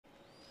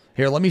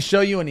Here, let me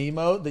show you an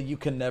emote that you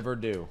can never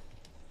do.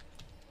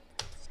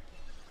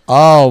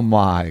 Oh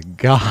my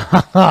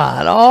god.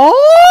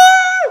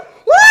 Oh!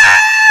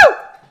 Woo!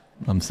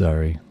 I'm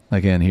sorry. I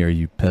can't hear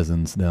you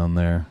peasants down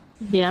there.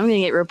 Yeah, I'm gonna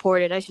get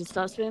reported. I should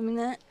stop spamming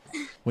that.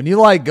 When you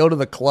like go to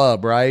the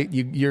club, right?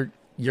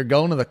 You're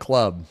going to the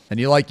club and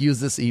you like use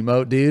this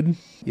emote, dude.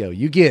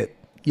 You get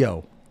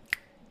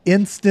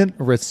instant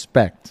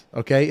respect,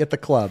 okay? At the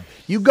club.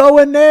 You go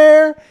in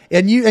there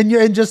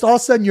and just all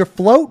of a sudden you're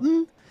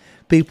floating.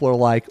 People are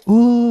like,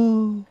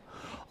 "Ooh.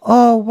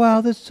 Oh, wow,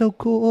 that's so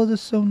cool. Oh,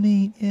 that's so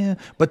neat." Yeah.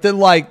 But then,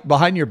 like,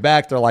 behind your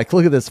back, they're like,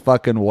 "Look at this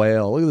fucking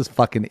whale. Look at this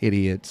fucking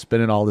idiot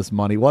spending all this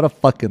money. What a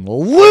fucking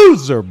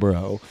loser,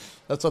 bro."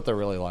 That's what they're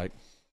really like.